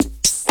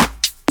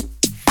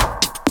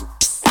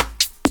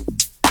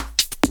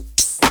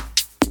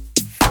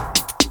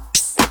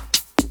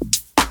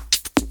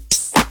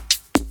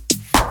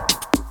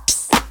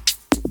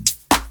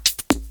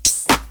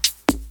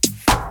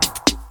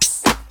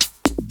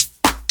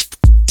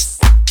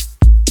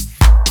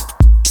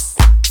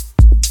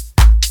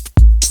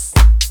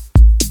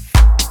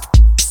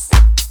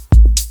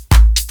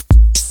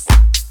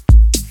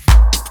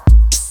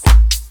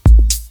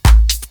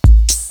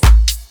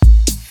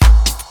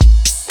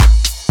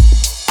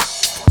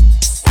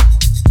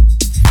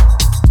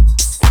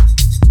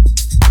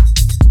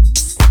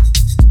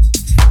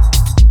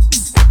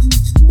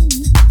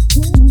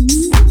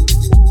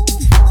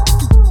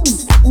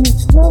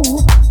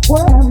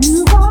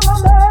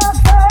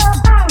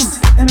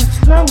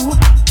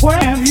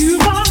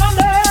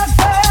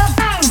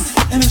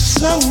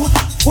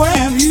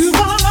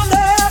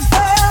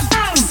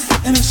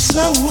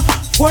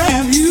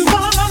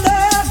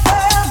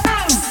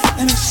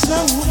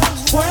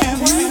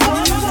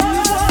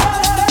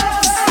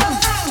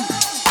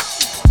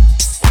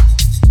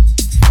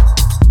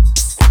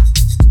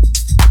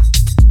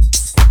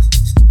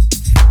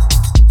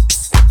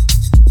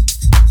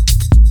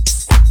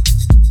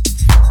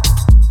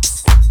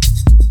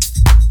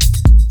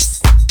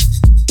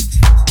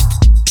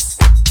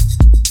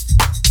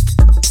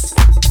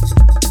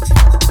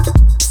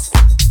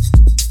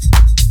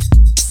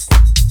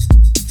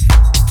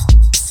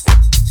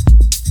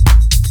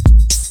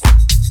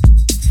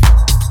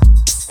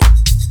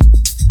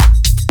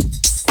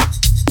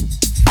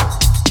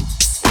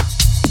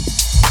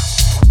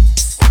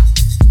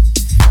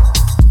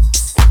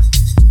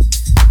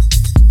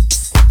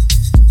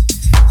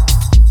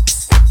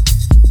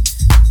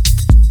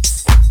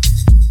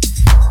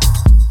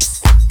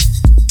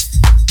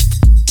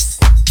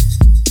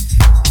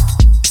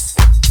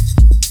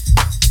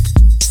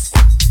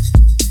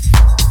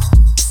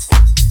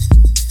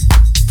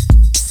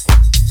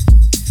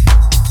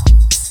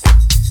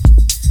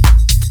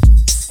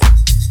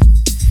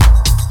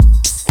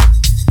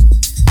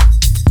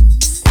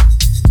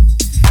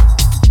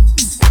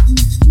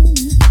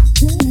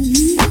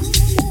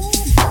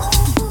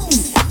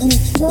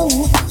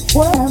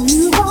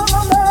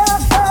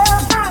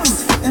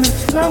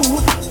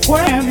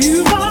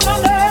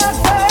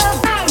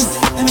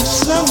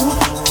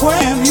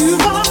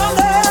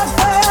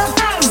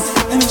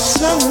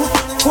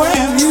where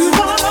have you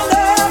gonna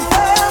live?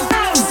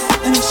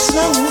 And if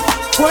so,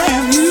 where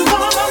have you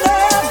gonna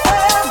live?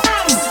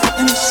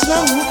 And if so,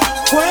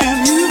 where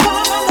have you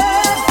gonna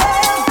live?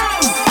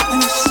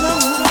 And if so,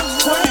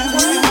 where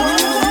have you gonna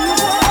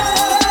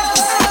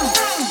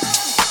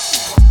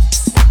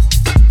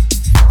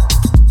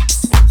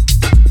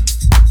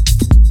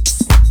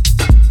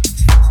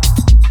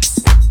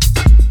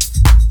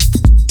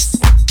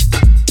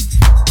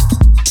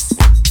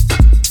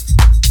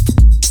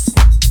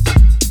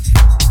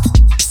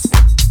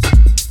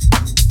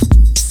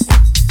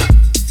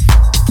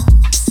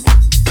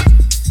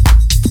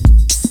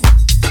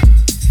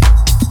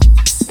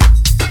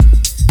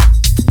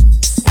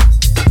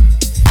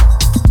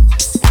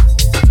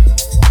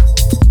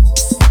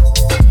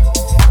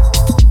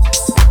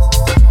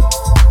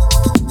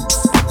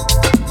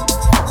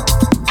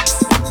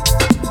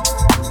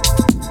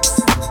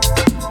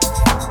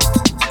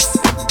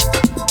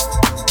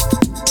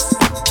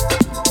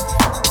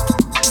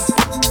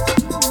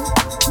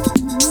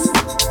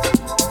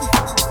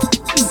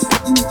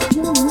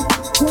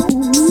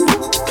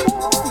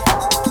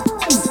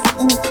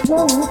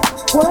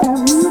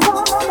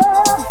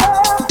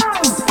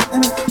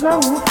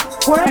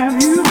where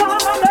have you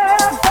gonna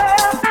live?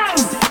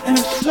 And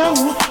if so,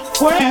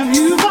 where have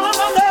you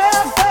gonna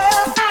live?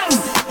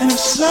 And if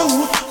so,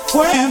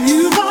 where have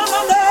you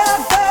gonna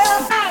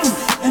live?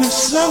 And if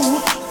so,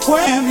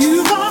 where have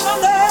you gonna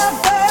live?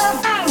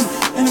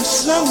 And if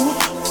so,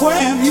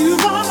 where have you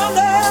gonna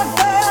live?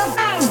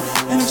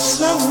 And if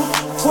so,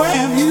 where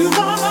have you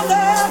gonna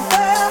live?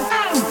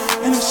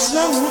 And if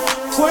so,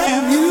 where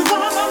have you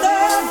gonna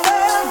live?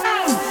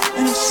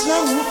 And if so,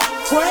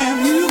 where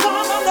have you gonna